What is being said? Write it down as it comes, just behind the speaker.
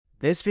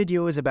This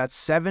video is about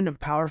 7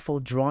 powerful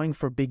drawing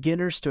for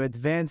beginners to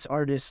advanced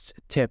artists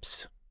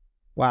tips.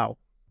 Wow,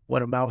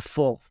 what a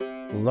mouthful.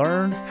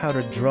 Learn how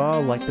to draw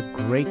like the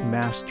great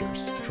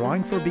masters.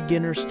 Drawing for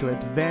beginners to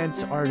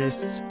advanced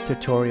artists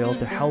tutorial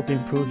to help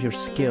improve your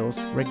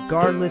skills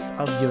regardless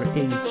of your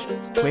age.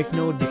 Quick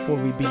note before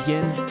we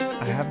begin,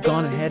 I have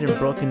gone ahead and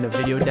broken the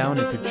video down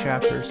into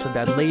chapters so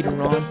that later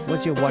on,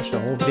 once you watch the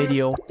whole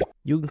video,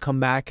 you can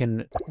come back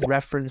and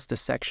reference the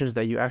sections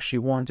that you actually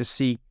want to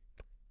see.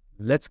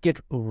 Let's get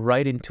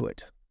right into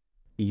it.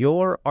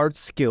 Your art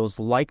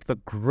skills like the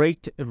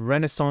great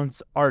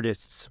Renaissance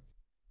artists.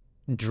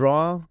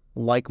 Draw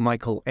like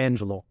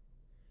Michelangelo.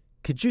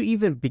 Could you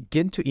even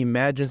begin to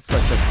imagine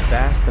such a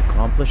vast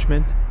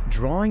accomplishment?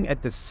 Drawing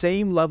at the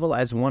same level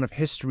as one of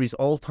history's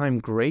all-time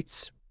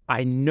greats?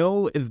 I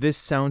know this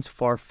sounds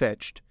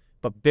far-fetched,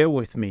 but bear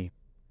with me.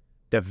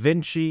 Da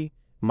Vinci,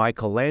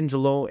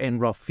 Michelangelo, and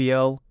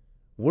Raphael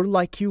were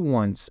like you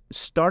once,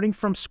 starting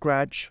from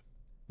scratch,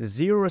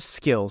 zero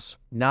skills,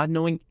 not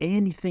knowing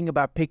anything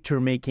about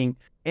picture making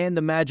and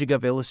the magic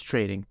of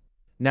illustrating.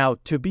 Now,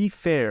 to be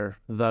fair,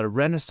 the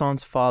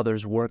Renaissance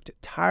fathers worked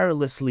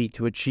tirelessly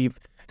to achieve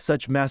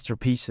such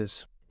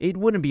masterpieces. It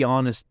wouldn't be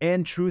honest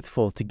and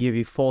truthful to give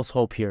you false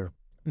hope here.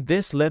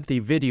 This lengthy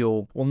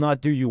video will not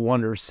do you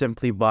wonders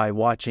simply by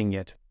watching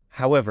it.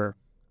 However,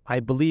 I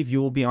believe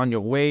you will be on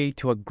your way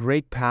to a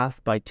great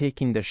path by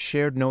taking the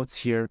shared notes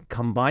here,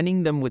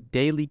 combining them with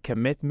daily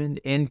commitment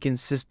and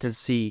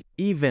consistency,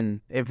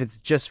 even if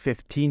it's just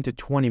 15 to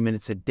 20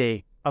 minutes a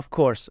day. Of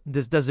course,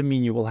 this doesn't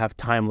mean you will have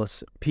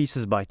timeless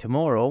pieces by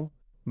tomorrow,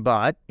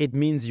 but it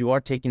means you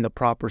are taking the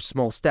proper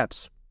small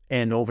steps.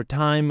 And over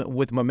time,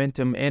 with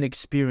momentum and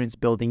experience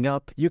building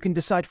up, you can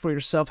decide for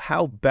yourself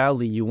how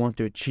badly you want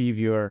to achieve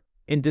your,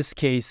 in this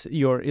case,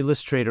 your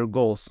illustrator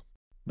goals.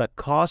 The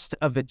cost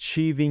of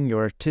achieving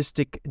your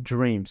artistic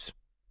dreams.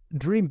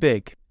 Dream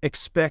big,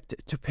 expect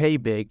to pay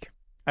big.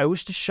 I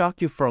wish to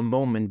shock you for a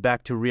moment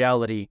back to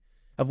reality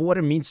of what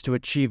it means to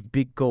achieve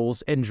big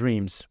goals and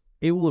dreams.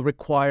 It will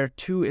require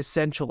 2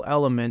 essential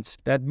elements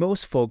that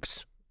most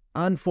folks,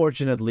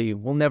 unfortunately,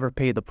 will never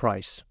pay the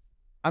price.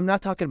 I'm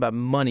not talking about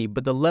money,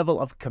 but the level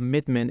of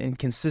commitment and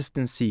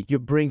consistency you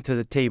bring to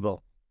the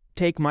table.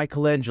 Take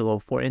Michelangelo,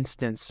 for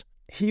instance.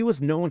 He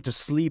was known to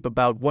sleep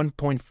about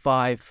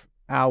 1.5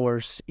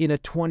 hours in a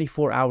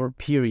 24-hour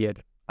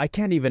period. I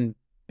can't even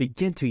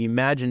begin to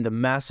imagine the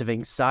massive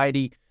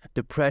anxiety,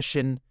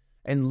 depression,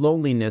 and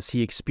loneliness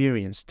he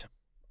experienced.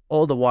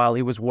 All the while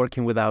he was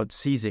working without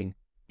ceasing.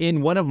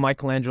 In one of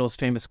Michelangelo's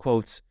famous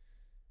quotes,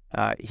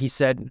 he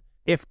said,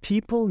 "If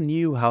people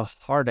knew how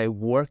hard I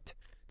worked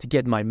to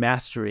get my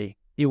mastery,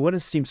 it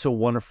wouldn't seem so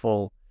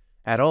wonderful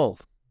at all."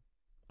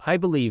 I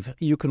believe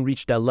you can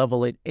reach that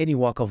level at any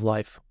walk of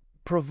life,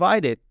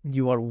 provided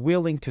you are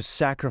willing to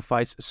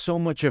sacrifice so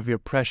much of your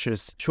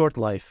precious short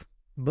life.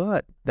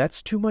 But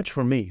that's too much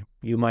for me,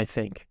 you might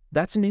think.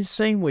 That's an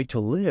insane way to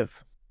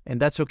live. And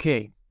that's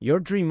okay. Your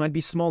dream might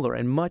be smaller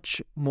and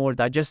much more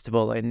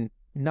digestible and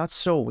not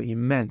so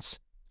immense.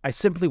 I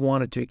simply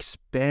wanted to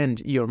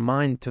expand your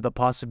mind to the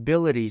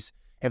possibilities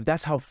if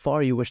that's how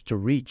far you wish to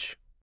reach.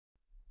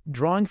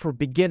 Drawing for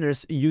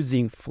beginners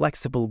using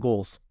flexible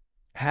goals.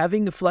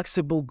 Having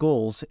flexible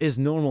goals is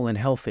normal and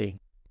healthy.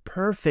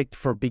 Perfect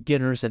for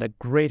beginners and a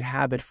great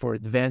habit for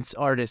advanced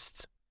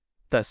artists.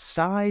 The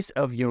size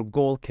of your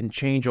goal can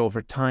change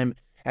over time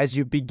as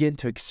you begin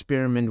to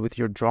experiment with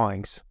your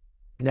drawings.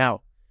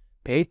 Now,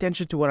 pay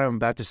attention to what I'm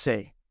about to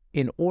say.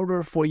 In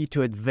order for you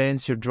to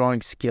advance your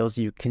drawing skills,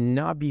 you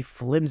cannot be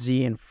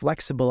flimsy and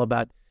flexible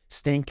about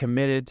staying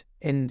committed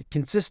and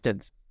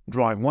consistent.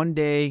 Drawing one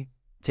day,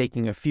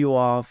 taking a few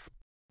off.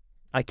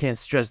 I can't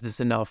stress this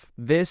enough.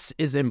 This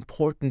is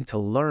important to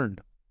learn.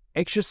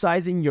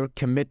 Exercising your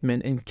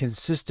commitment and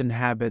consistent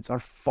habits are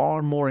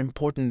far more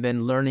important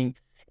than learning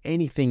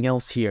anything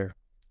else here.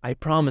 I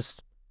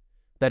promise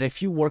that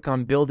if you work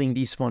on building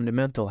these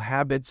fundamental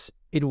habits,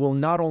 it will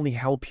not only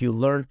help you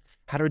learn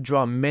how to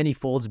draw many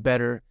folds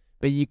better,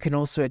 but you can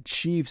also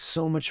achieve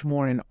so much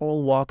more in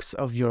all walks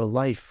of your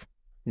life.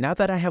 Now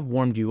that I have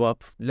warmed you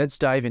up, let's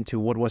dive into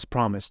what was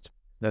promised.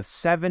 The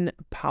 7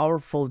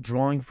 powerful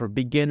drawing for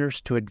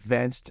beginners to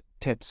advanced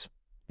tips.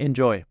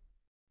 Enjoy.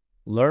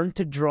 Learn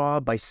to draw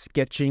by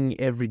sketching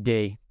every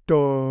day.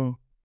 Duh.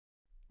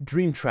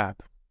 Dream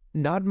trap.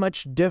 Not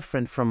much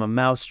different from a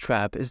mouse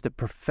trap is the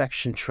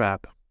perfection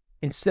trap.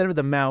 Instead of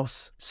the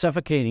mouse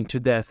suffocating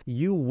to death,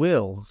 you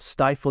will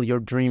stifle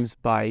your dreams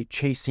by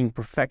chasing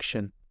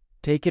perfection.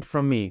 Take it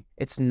from me,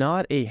 it's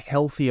not a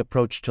healthy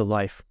approach to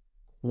life.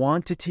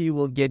 Quantity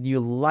will get you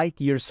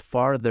light years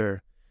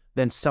farther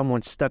than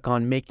someone stuck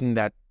on making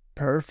that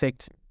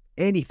perfect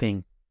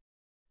anything.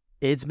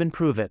 It's been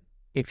proven.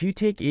 If you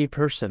take a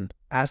person,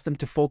 ask them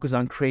to focus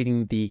on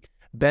creating the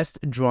best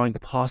drawing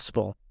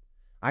possible,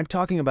 I'm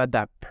talking about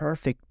that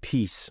perfect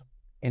piece.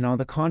 And on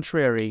the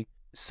contrary,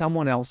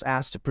 someone else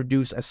asked to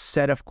produce a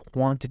set of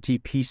quantity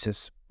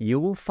pieces, you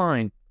will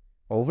find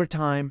over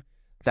time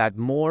that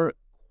more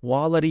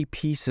quality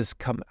pieces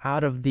come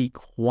out of the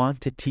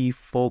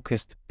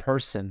quantity-focused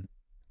person.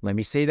 Let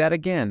me say that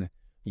again.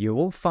 You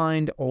will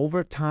find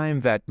over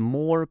time that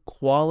more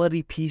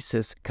quality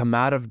pieces come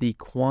out of the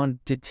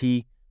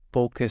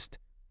quantity-focused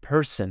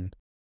person.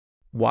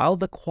 While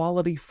the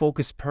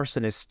quality-focused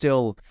person is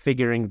still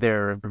figuring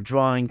their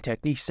drawing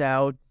techniques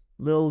out,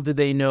 little do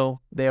they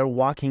know they are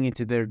walking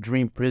into their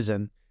dream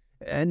prison,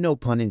 and no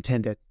pun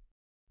intended.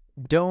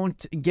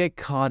 Don't get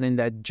caught in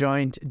that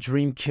giant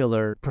dream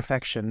killer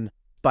perfection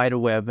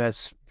spiderweb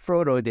as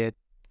Frodo did.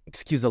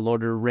 Excuse the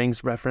Lord of the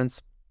Rings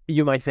reference.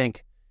 You might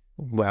think,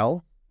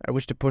 well, I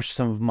wish to push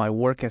some of my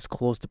work as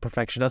close to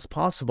perfection as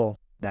possible.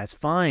 That's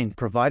fine,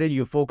 provided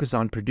you focus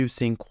on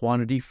producing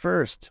quantity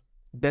first,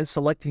 then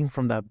selecting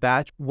from that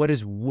batch what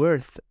is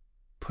worth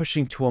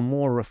pushing to a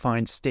more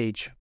refined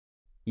stage.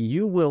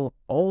 You will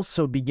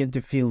also begin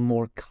to feel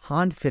more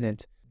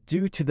confident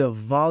due to the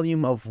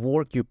volume of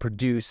work you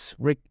produce,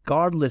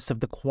 regardless of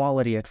the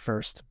quality at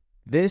first.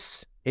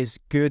 This is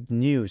good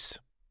news.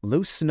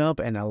 Loosen up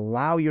and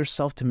allow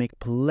yourself to make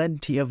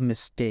plenty of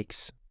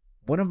mistakes.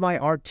 One of my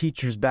art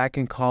teachers back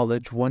in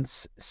college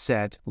once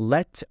said,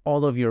 "Let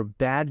all of your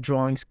bad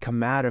drawings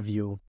come out of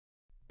you."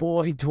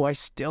 Boy, do I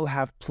still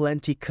have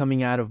plenty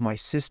coming out of my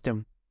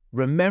system.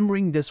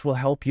 Remembering this will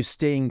help you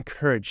stay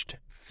encouraged,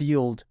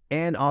 fueled,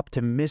 and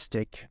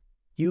optimistic.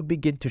 You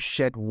begin to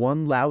shed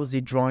one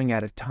lousy drawing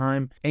at a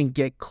time and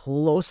get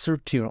closer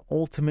to your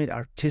ultimate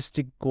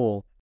artistic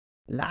goal.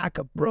 Like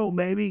a pro,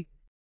 baby.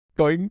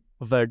 Going,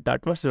 but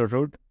that was so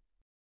rude.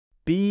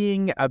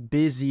 Being a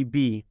busy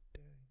bee.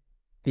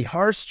 The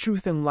harsh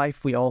truth in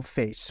life we all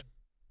face.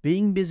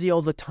 Being busy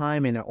all the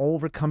time and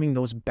overcoming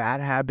those bad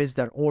habits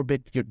that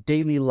orbit your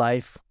daily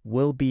life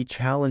will be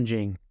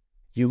challenging.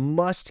 You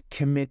must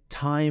commit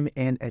time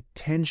and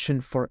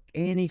attention for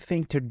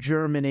anything to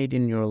germinate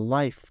in your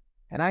life.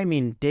 And I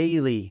mean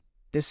daily.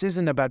 This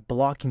isn't about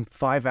blocking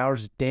 5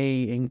 hours a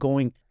day and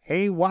going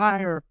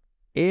haywire.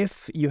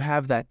 If you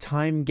have that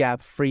time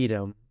gap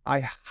freedom,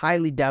 I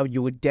highly doubt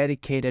you would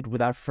dedicate it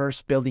without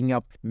first building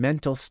up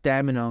mental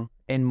stamina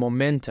and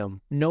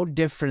momentum. No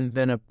different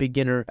than a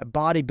beginner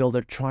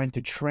bodybuilder trying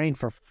to train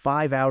for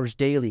 5 hours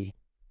daily.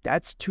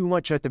 That's too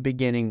much at the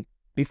beginning.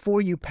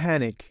 Before you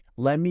panic,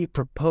 let me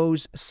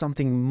propose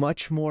something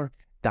much more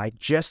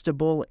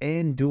digestible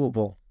and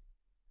doable.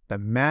 The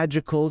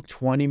magical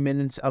 20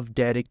 minutes of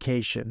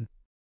dedication.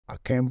 I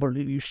can't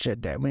believe you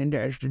said that, man.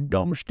 That's the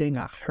dumbest thing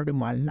I heard in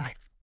my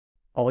life.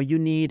 All you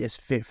need is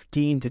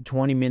 15 to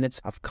 20 minutes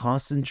of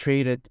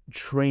concentrated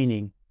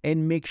training,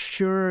 and make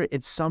sure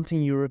it's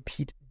something you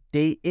repeat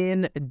day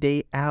in,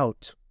 day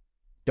out.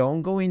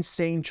 Don't go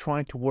insane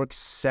trying to work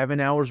 7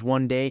 hours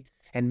one day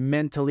and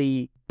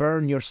mentally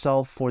burn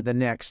yourself for the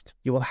next.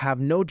 You will have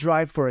no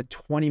drive for a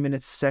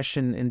 20-minute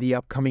session in the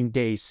upcoming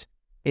days.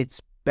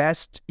 It's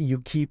best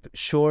you keep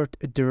short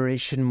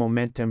duration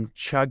momentum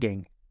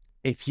chugging.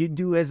 If you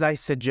do as I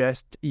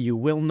suggest, you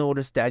will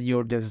notice that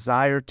your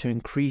desire to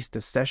increase the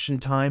session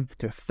time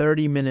to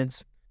 30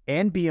 minutes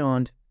and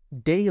beyond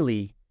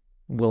daily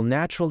will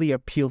naturally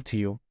appeal to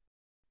you.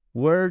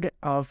 Word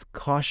of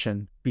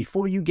caution: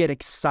 before you get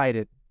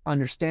excited,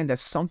 understand that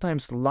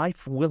sometimes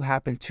life will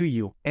happen to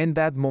you and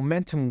that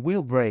momentum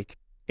will break.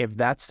 If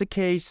that's the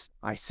case,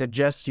 I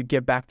suggest you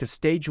get back to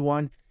stage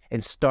 1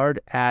 and start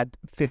at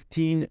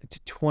 15 to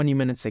 20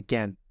 minutes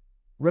again.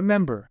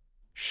 Remember,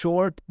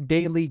 short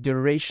daily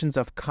durations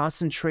of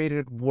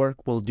concentrated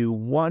work will do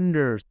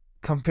wonders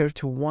compared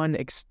to one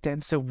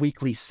extensive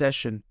weekly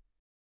session.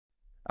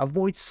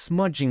 Avoid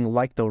smudging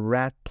like the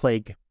rat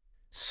plague.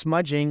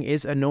 Smudging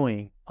is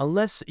annoying.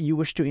 Unless you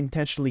wish to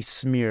intentionally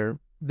smear,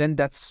 then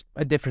that's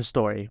a different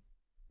story.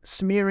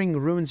 Smearing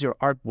ruins your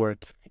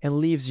artwork and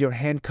leaves your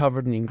hand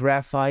covered in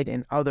graphite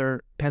and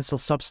other pencil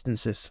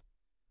substances.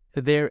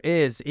 There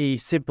is a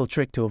simple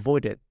trick to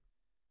avoid it.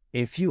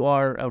 If you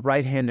are a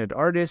right-handed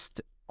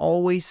artist,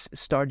 always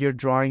start your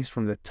drawings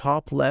from the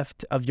top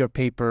left of your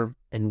paper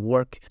and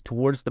work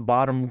towards the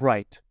bottom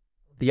right.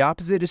 The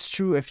opposite is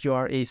true if you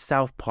are a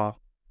southpaw,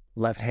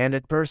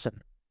 left-handed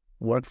person.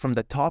 Work from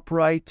the top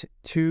right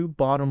to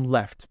bottom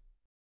left.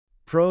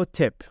 Pro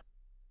tip: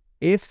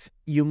 if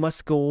you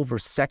must go over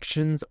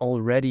sections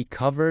already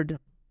covered,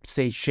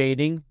 say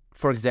shading,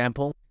 for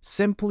example,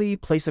 simply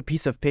place a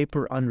piece of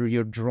paper under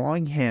your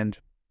drawing hand.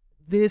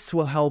 This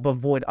will help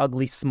avoid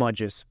ugly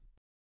smudges.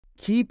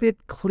 Keep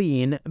it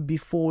clean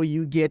before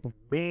you get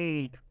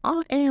made.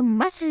 I am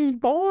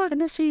made, boy, and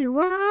this is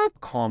right.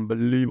 Can't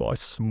believe I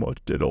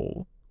smudged it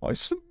all. I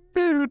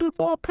smeared it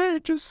my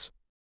pages.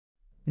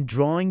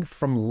 Drawing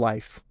from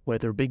life,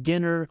 whether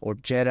beginner or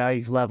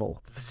Jedi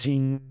level.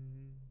 Zing.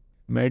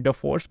 May the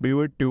Force be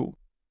with you.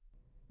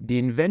 The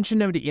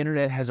invention of the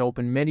internet has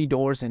opened many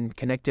doors and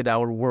connected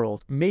our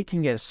world,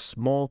 making it a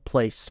small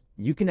place.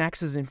 You can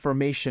access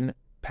information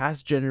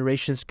past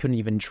generations couldn't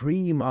even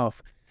dream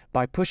of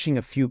by pushing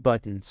a few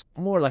buttons.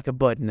 More like a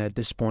button at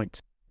this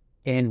point.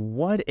 And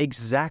what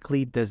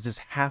exactly does this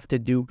have to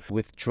do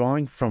with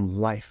drawing from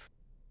life?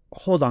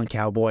 Hold on,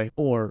 cowboy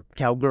or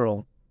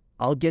cowgirl.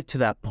 I'll get to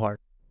that part.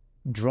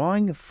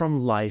 Drawing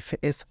from life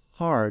is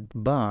hard,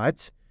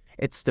 but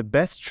it's the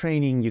best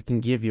training you can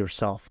give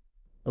yourself.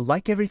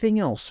 Like everything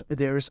else,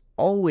 there's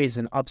always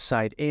an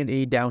upside and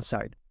a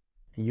downside.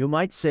 You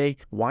might say,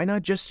 why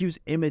not just use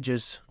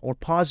images or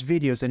pause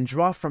videos and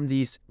draw from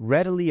these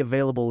readily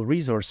available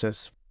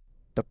resources?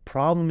 The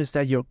problem is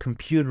that your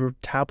computer,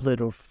 tablet,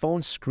 or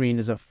phone screen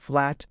is a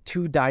flat,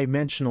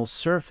 two-dimensional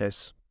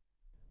surface.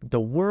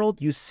 The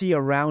world you see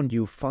around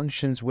you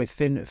functions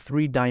within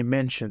 3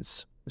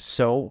 dimensions.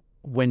 So,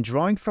 when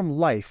drawing from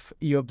life,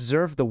 you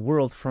observe the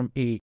world from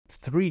a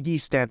 3D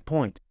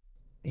standpoint.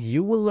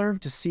 You will learn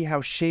to see how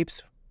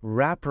shapes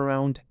wrap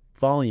around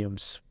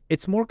volumes.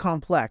 It's more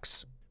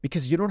complex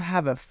because you don't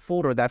have a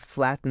photo that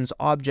flattens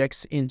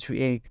objects into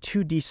a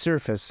 2D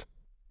surface.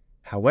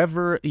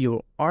 However,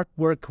 your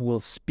artwork will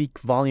speak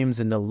volumes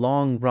in the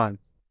long run.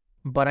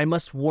 But I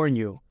must warn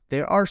you,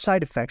 there are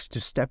side effects to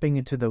stepping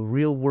into the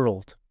real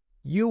world.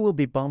 You will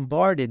be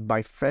bombarded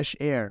by fresh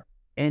air,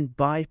 and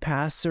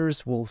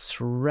bypassers will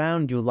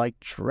surround you like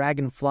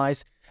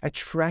dragonflies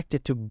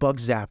attracted to bug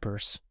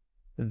zappers.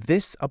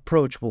 This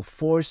approach will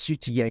force you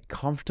to get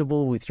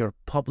comfortable with your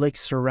public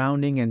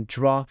surrounding and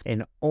draw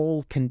in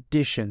all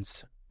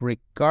conditions,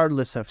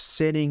 regardless of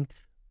sitting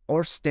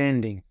or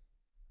standing.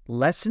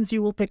 Lessons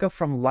you will pick up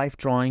from life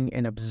drawing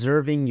and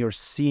observing your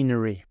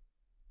scenery.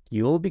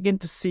 You will begin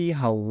to see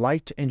how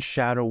light and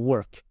shadow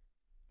work.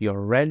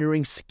 Your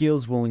rendering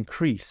skills will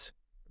increase.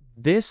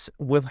 This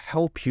will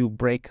help you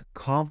break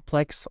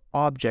complex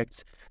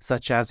objects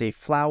such as a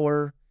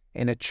flower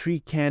and a tree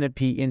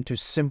canopy into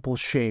simple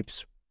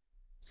shapes.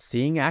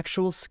 Seeing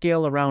actual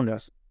scale around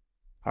us,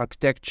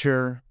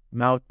 architecture,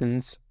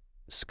 mountains,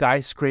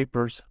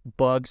 skyscrapers,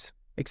 bugs,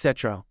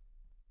 etc.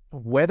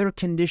 Weather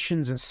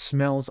conditions and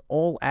smells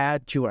all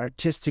add to your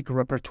artistic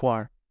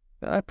repertoire.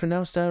 Did I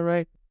pronounce that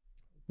right?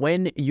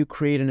 When you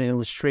create an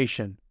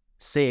illustration,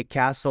 say a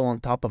castle on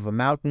top of a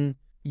mountain,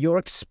 your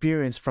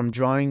experience from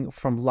drawing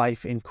from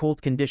life in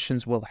cold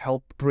conditions will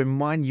help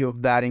remind you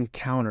of that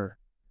encounter.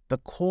 The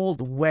cold,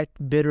 wet,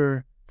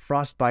 bitter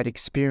frostbite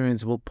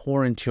experience will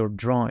pour into your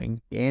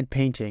drawing and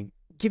painting,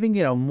 giving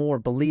it a more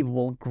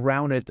believable,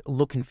 grounded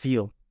look and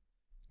feel.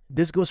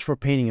 This goes for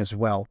painting as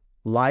well.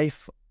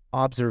 Life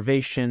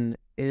observation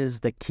is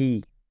the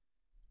key.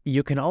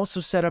 You can also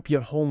set up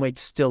your homemade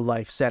still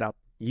life setup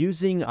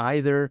using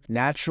either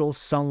natural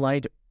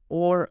sunlight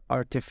or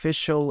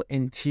artificial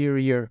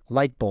interior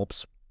light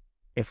bulbs.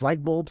 If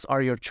light bulbs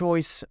are your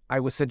choice, I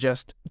would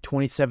suggest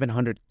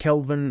 2700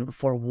 Kelvin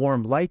for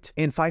warm light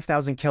and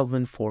 5000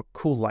 Kelvin for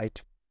cool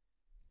light.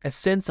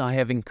 Since I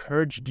have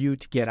encouraged you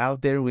to get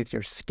out there with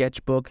your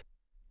sketchbook,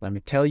 let me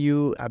tell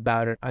you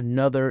about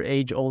another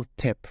age-old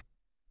tip.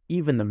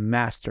 Even the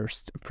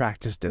masters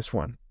practice this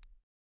one.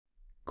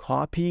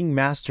 Copying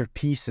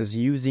masterpieces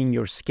using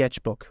your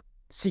sketchbook.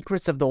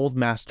 Secrets of the old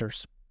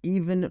masters.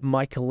 Even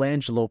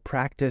Michelangelo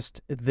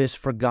practiced this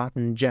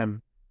forgotten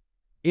gem.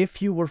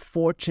 If you were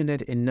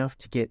fortunate enough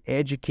to get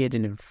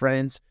educated in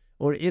France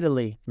or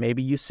Italy,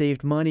 maybe you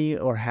saved money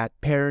or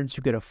had parents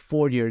who could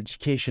afford your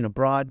education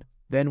abroad,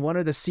 then one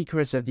of the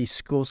secrets of these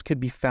schools could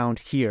be found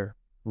here,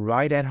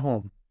 right at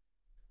home.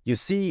 You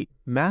see,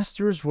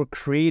 masters were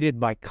created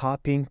by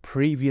copying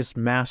previous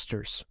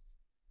masters.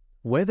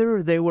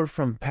 Whether they were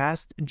from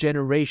past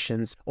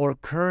generations or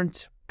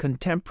current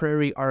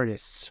contemporary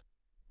artists.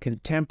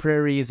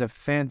 Contemporary is a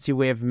fancy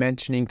way of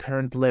mentioning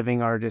current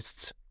living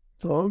artists.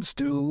 I'm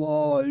still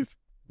alive.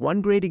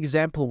 One great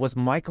example was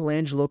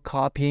Michelangelo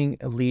copying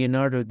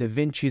Leonardo da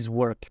Vinci's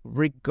work,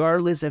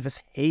 regardless of his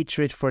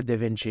hatred for da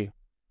Vinci.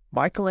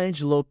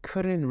 Michelangelo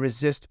couldn't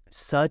resist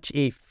such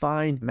a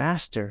fine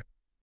master.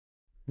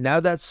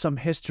 Now that some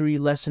history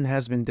lesson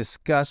has been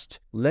discussed,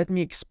 let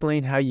me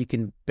explain how you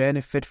can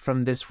benefit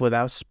from this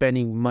without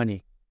spending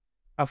money.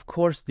 Of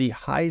course, the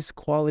highest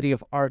quality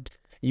of art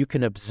you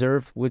can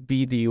observe would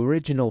be the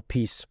original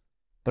piece.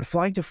 But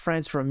flying to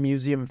France for a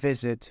museum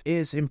visit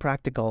is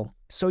impractical,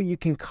 so you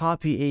can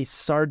copy a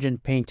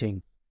Sargent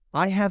painting.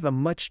 I have a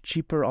much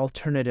cheaper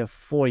alternative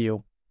for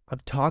you. I'm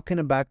talking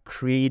about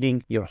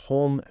creating your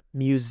home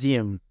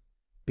museum.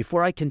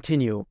 Before I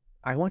continue,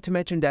 I want to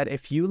mention that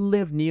if you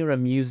live near a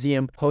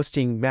museum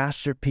hosting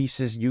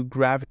masterpieces you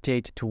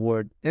gravitate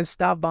toward, then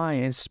stop by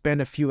and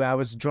spend a few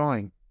hours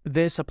drawing.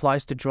 This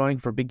applies to drawing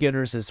for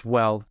beginners as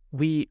well.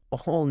 We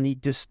all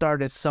need to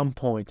start at some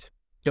point.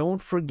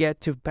 Don't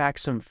forget to pack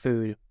some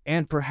food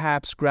and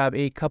perhaps grab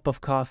a cup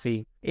of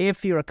coffee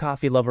if you're a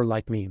coffee lover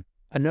like me.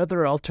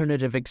 Another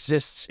alternative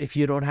exists if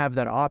you don't have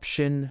that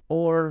option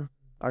or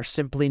are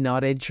simply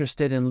not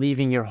interested in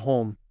leaving your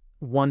home,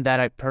 one that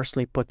I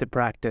personally put to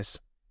practice.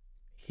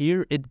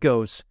 Here it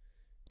goes.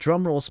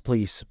 Drum rolls,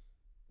 please.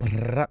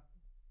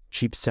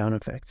 Cheap sound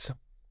effects.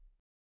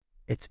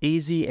 It's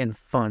easy and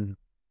fun.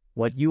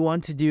 What you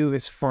want to do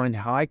is find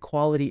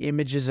high-quality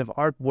images of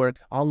artwork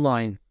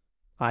online.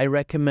 I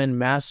recommend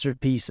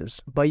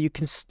masterpieces, but you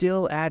can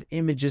still add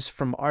images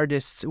from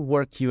artists'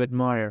 work you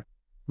admire.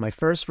 My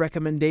first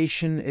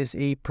recommendation is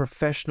a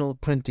professional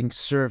printing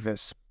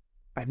service.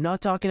 I'm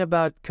not talking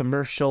about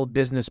commercial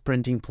business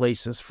printing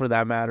places for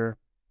that matter.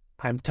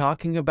 I'm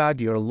talking about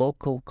your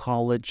local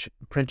college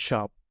print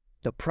shop.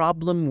 The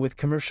problem with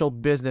commercial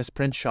business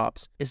print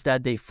shops is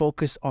that they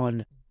focus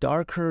on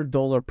darker,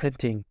 duller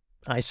printing.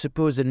 I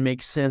suppose it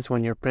makes sense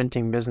when you're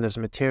printing business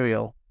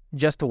material.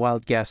 Just a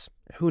wild guess.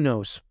 Who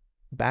knows?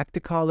 Back to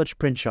college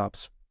print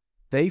shops.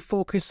 They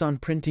focus on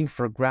printing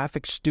for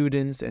graphic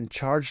students and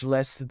charge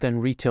less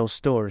than retail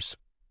stores.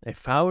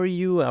 If I were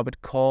you, I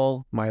would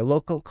call my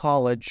local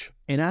college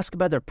and ask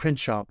about their print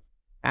shop.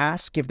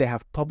 Ask if they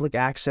have public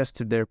access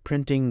to their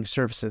printing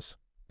services.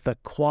 The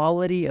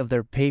quality of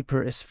their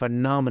paper is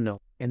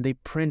phenomenal, and they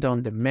print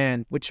on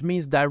demand, which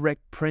means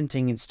direct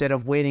printing instead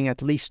of waiting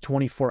at least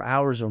 24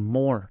 hours or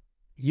more.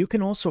 You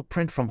can also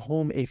print from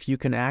home if you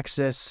can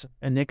access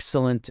an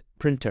excellent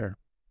printer,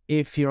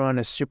 if you're on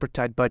a super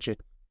tight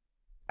budget.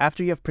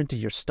 After you have printed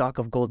your stock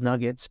of gold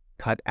nuggets,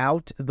 cut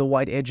out the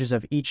white edges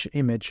of each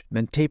image,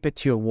 then tape it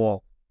to your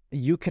wall.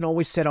 You can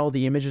always set all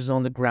the images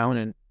on the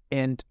ground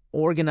and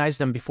organize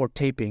them before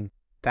taping.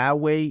 That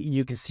way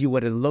you can see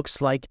what it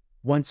looks like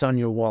once on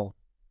your wall.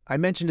 I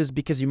mention this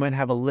because you might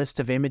have a list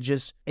of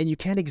images and you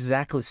can't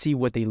exactly see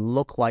what they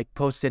look like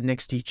posted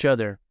next to each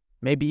other.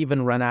 Maybe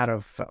even run out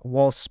of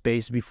wall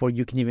space before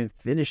you can even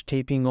finish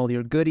taping all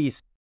your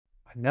goodies.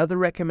 Another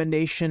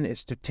recommendation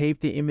is to tape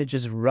the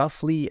images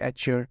roughly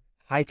at your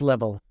height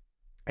level.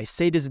 I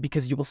say this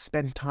because you will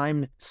spend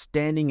time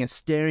standing and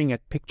staring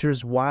at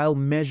pictures while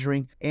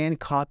measuring and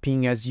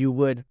copying as you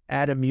would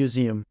at a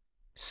museum.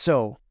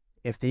 So,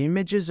 if the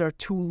images are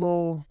too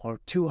low or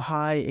too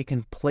high, it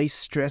can place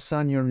stress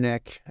on your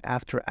neck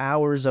after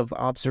hours of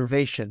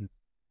observation.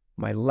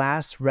 My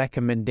last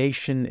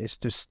recommendation is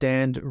to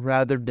stand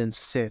rather than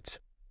sit.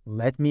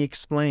 Let me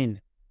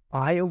explain.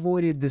 I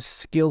avoided this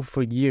skill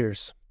for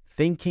years,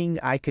 thinking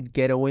I could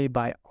get away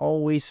by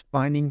always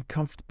finding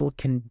comfortable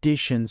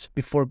conditions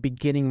before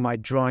beginning my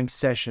drawing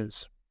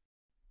sessions.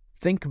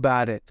 Think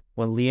about it.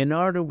 When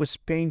Leonardo was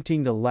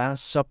painting the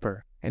Last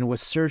Supper and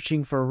was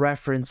searching for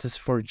references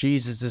for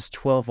Jesus'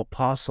 12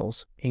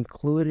 apostles,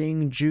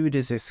 including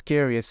Judas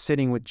Iscariot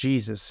sitting with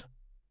Jesus,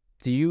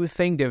 do you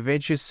think Da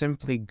Vinci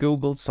simply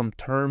Googled some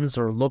terms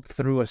or looked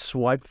through a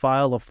swipe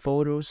file of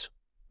photos?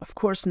 Of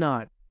course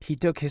not. He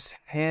took his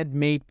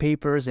handmade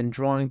papers and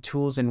drawing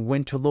tools and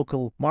went to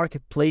local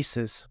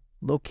marketplaces,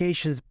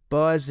 locations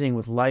buzzing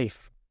with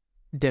life.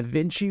 Da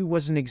Vinci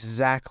wasn't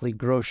exactly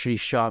grocery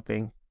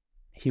shopping.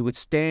 He would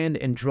stand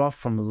and draw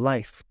from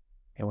life.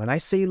 And when I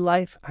say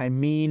life, I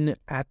mean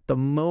at the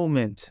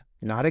moment,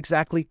 not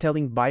exactly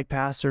telling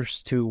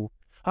bypassers to,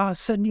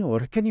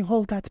 senor, can you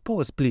hold that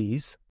pose,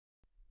 please?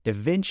 Da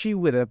Vinci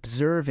would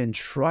observe and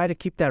try to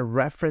keep that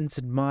reference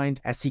in mind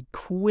as he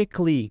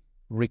quickly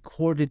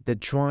recorded the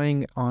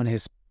drawing on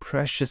his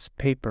precious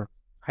paper.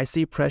 I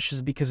say precious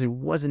because it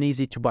wasn't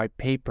easy to buy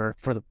paper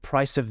for the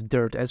price of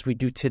dirt as we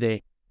do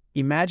today.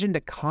 Imagine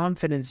the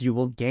confidence you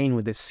will gain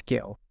with this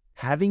skill.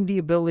 Having the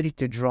ability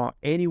to draw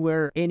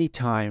anywhere,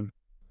 anytime,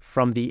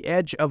 from the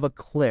edge of a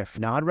cliff,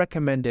 not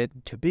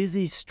recommended, to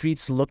busy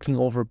streets looking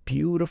over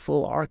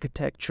beautiful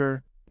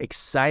architecture,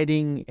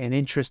 exciting and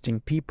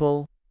interesting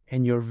people,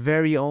 and your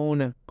very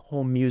own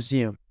home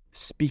museum.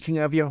 Speaking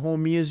of your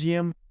home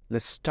museum,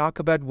 let's talk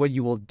about what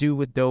you will do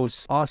with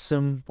those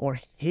awesome or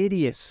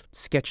hideous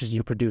sketches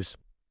you produce.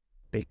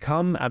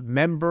 Become a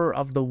member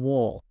of the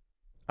wall.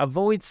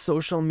 Avoid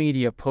social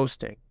media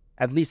posting,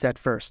 at least at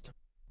first.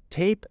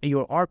 Tape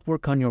your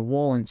artwork on your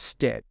wall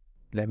instead.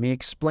 Let me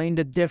explain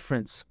the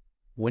difference.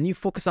 When you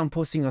focus on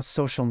posting on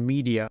social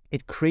media,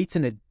 it creates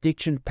an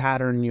addiction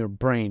pattern in your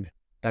brain,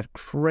 that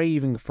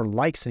craving for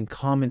likes and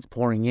comments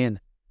pouring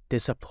in.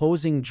 This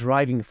opposing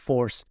driving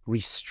force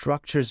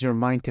restructures your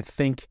mind to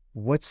think,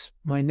 what's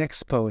my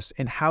next post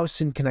and how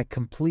soon can I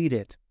complete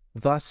it?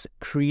 Thus,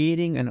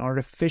 creating an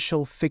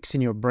artificial fix in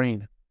your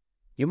brain.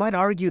 You might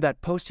argue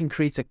that posting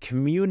creates a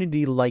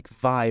community-like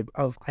vibe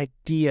of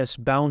ideas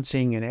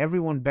bouncing and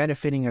everyone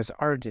benefiting as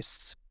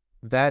artists.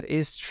 That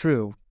is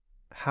true.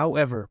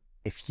 However,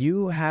 if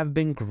you have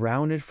been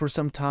grounded for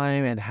some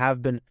time and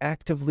have been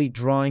actively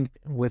drawing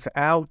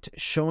without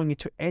showing it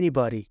to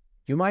anybody,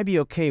 you might be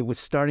okay with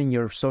starting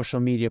your social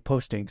media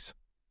postings.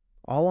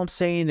 All I'm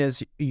saying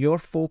is your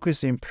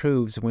focus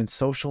improves when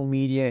social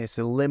media is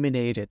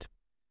eliminated.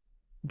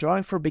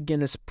 Drawing for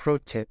Beginners pro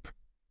tip.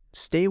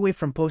 Stay away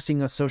from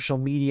posting on social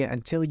media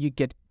until you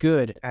get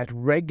good at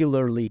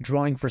regularly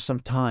drawing for some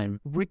time,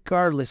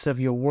 regardless of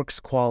your work's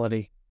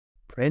quality.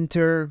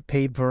 Printer,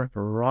 paper,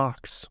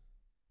 rocks.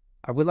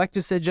 I would like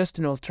to suggest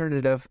an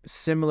alternative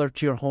similar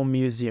to your home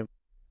museum.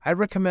 I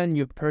recommend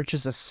you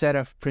purchase a set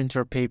of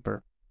printer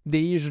paper. They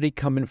usually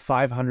come in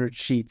 500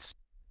 sheets,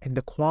 and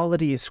the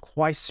quality is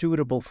quite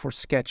suitable for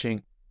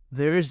sketching.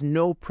 There is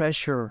no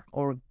pressure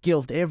or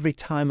guilt every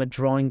time a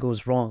drawing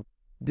goes wrong.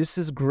 This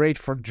is great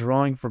for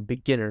drawing for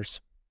beginners.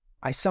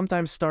 I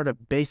sometimes start a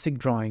basic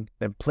drawing,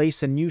 then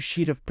place a new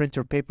sheet of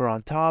printer paper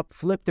on top,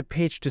 flip the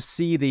page to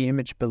see the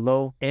image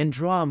below, and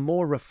draw a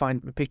more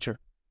refined picture.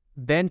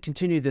 Then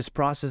continue this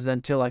process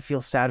until I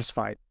feel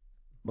satisfied.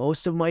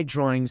 Most of my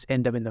drawings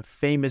end up in the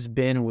famous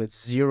bin with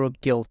zero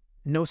guilt.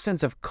 No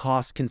sense of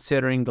cost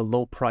considering the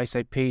low price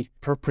I paid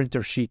per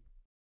printer sheet.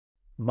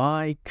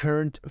 My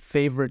current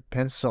favorite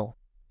pencil.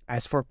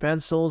 As for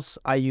pencils,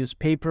 I use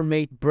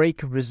Papermate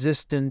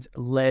break-resistant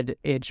lead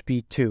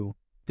HB2.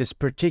 This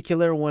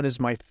particular one is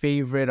my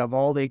favorite of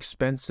all the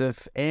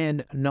expensive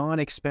and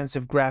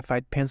non-expensive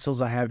graphite pencils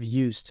I have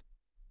used.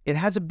 It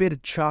has a bit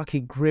of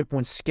chalky grip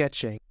when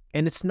sketching,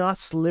 and it's not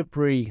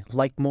slippery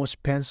like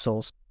most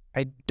pencils.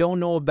 I don't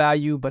know about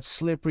you, but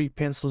slippery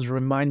pencils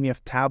remind me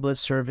of tablet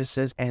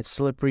services and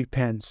slippery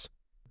pens.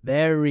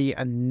 Very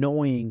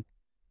annoying.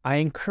 I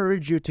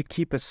encourage you to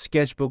keep a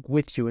sketchbook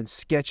with you and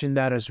sketch in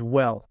that as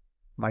well.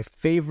 My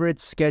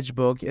favorite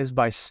sketchbook is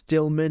by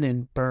Stillman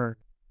and Byrne.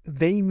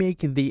 They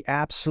make the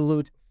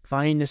absolute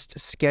finest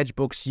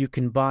sketchbooks you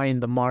can buy in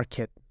the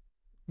market.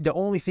 The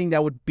only thing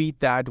that would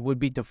beat that would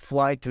be to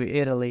fly to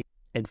Italy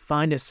and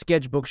find a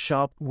sketchbook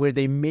shop where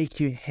they make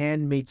you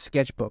handmade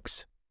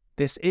sketchbooks.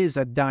 This is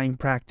a dying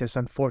practice,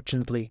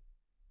 unfortunately.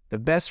 The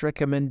best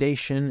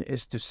recommendation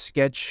is to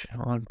sketch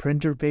on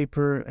printer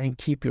paper and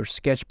keep your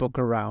sketchbook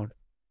around.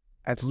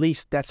 At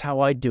least that's how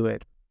I do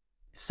it.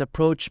 This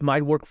approach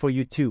might work for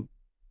you too.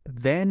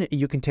 Then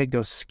you can take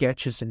those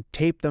sketches and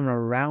tape them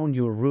around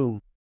your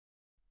room.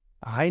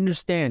 I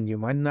understand you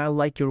might not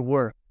like your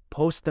work.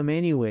 Post them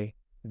anyway.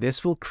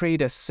 This will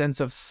create a sense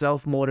of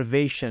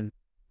self-motivation.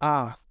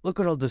 Ah, look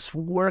at all this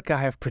work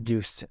I have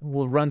produced.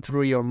 Will run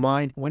through your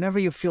mind whenever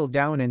you feel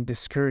down and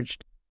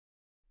discouraged.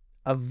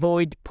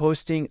 Avoid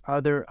posting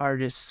other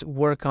artists'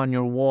 work on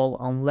your wall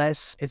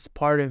unless it's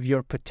part of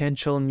your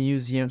potential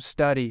museum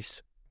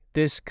studies.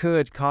 This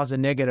could cause a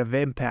negative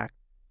impact.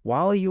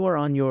 While you are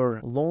on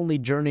your lonely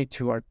journey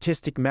to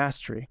artistic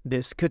mastery,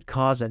 this could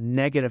cause a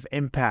negative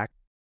impact.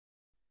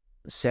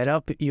 Set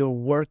up your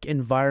work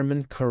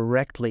environment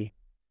correctly.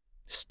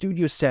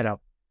 Studio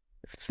setup.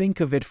 Think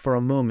of it for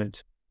a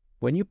moment.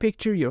 When you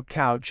picture your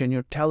couch and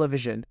your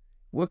television,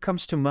 what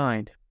comes to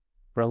mind?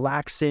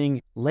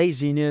 Relaxing,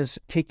 laziness,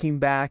 kicking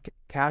back,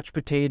 couch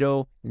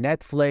potato,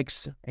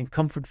 Netflix, and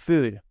comfort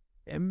food.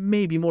 And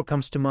maybe more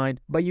comes to mind,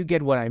 but you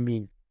get what I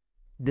mean.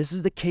 This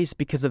is the case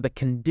because of the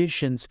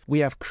conditions we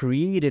have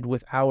created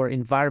with our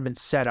environment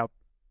setup.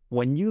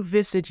 When you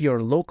visit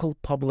your local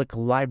public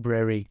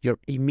library, your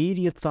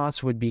immediate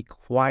thoughts would be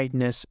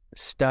quietness,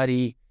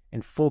 study,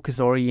 and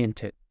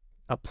focus-oriented,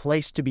 a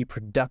place to be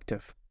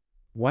productive.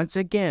 Once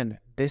again,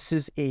 this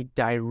is a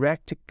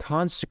direct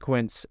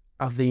consequence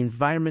of the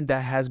environment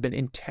that has been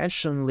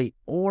intentionally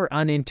or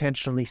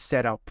unintentionally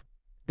set up.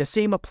 The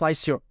same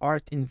applies to your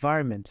art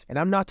environment. And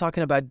I'm not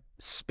talking about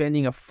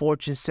spending a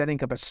fortune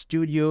setting up a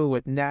studio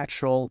with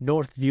natural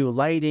north view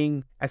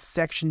lighting, a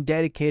section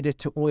dedicated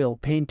to oil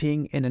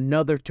painting, and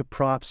another to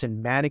props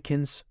and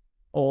mannequins.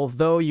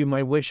 Although you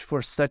might wish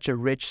for such a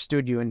rich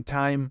studio in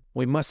time,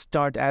 we must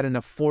start at an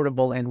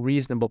affordable and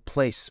reasonable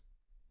place.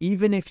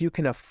 Even if you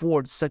can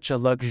afford such a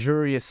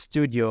luxurious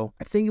studio,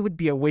 I think it would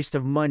be a waste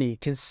of money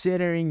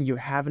considering you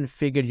haven't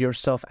figured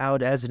yourself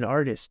out as an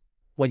artist.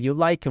 What you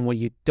like and what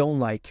you don't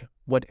like,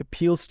 what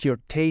appeals to your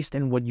taste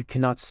and what you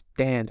cannot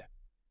stand.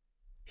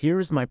 Here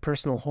is my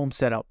personal home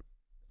setup.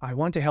 I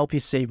want to help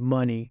you save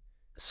money,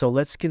 so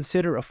let's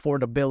consider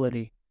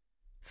affordability.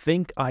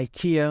 Think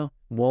IKEA,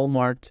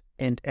 Walmart,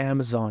 and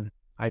Amazon.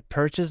 I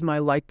purchased my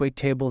lightweight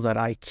tables at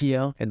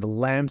IKEA and the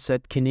lamps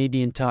at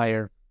Canadian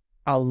Tire,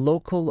 a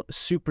local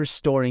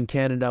superstore in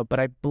Canada, but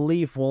I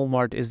believe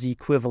Walmart is the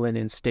equivalent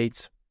in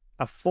States.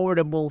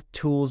 Affordable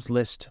tools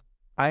list.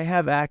 I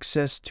have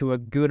access to a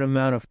good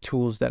amount of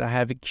tools that I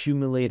have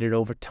accumulated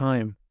over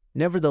time.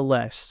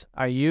 Nevertheless,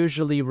 I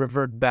usually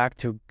revert back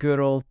to good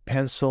old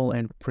pencil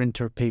and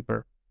printer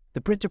paper.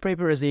 The printer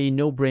paper is a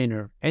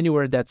no-brainer.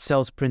 Anywhere that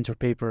sells printer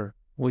paper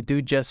would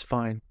do just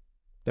fine.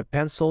 The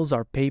pencils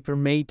are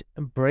Papermate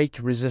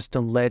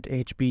break-resistant lead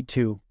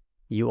HB2.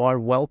 You are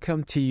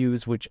welcome to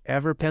use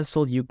whichever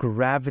pencil you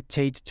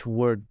gravitate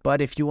toward,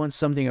 but if you want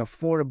something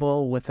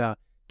affordable with a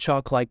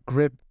chalk-like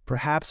grip,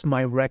 perhaps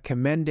my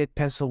recommended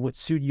pencil would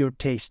suit your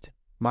taste.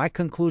 My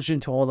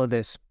conclusion to all of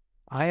this: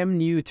 I am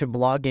new to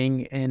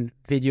blogging and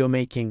video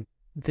making.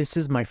 This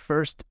is my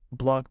first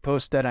blog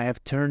post that I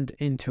have turned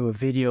into a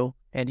video,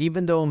 and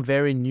even though I'm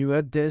very new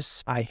at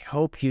this, I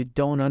hope you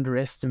don't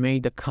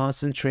underestimate the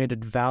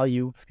concentrated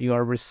value you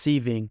are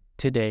receiving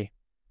today.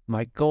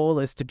 My goal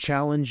is to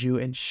challenge you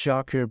and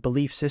shock your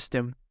belief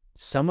system.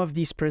 Some of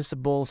these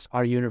principles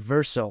are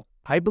universal.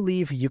 I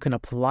believe you can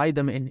apply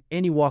them in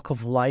any walk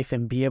of life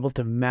and be able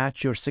to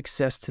match your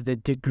success to the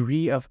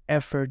degree of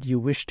effort you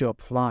wish to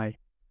apply.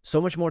 So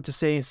much more to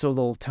say in so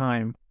little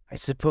time. I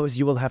suppose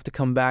you will have to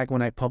come back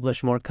when I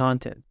publish more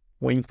content.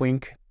 Wink,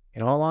 wink.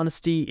 In all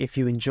honesty, if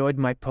you enjoyed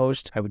my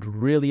post, I would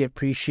really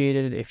appreciate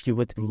it if you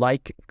would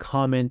like,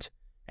 comment,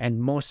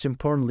 and most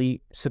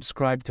importantly,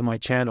 subscribe to my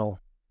channel.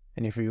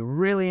 And if you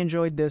really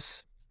enjoyed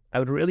this, I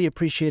would really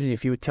appreciate it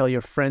if you would tell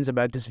your friends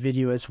about this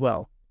video as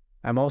well.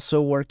 I'm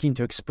also working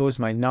to expose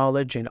my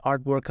knowledge and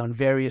artwork on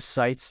various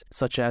sites,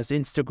 such as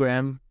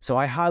Instagram, so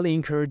I highly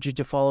encourage you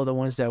to follow the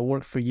ones that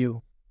work for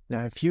you.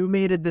 Now, if you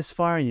made it this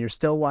far and you're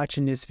still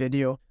watching this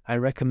video, I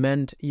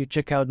recommend you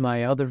check out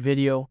my other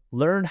video,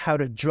 Learn How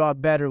to Draw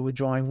Better with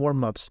Drawing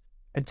Warm-Ups.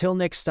 Until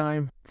next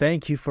time,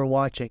 thank you for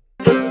watching.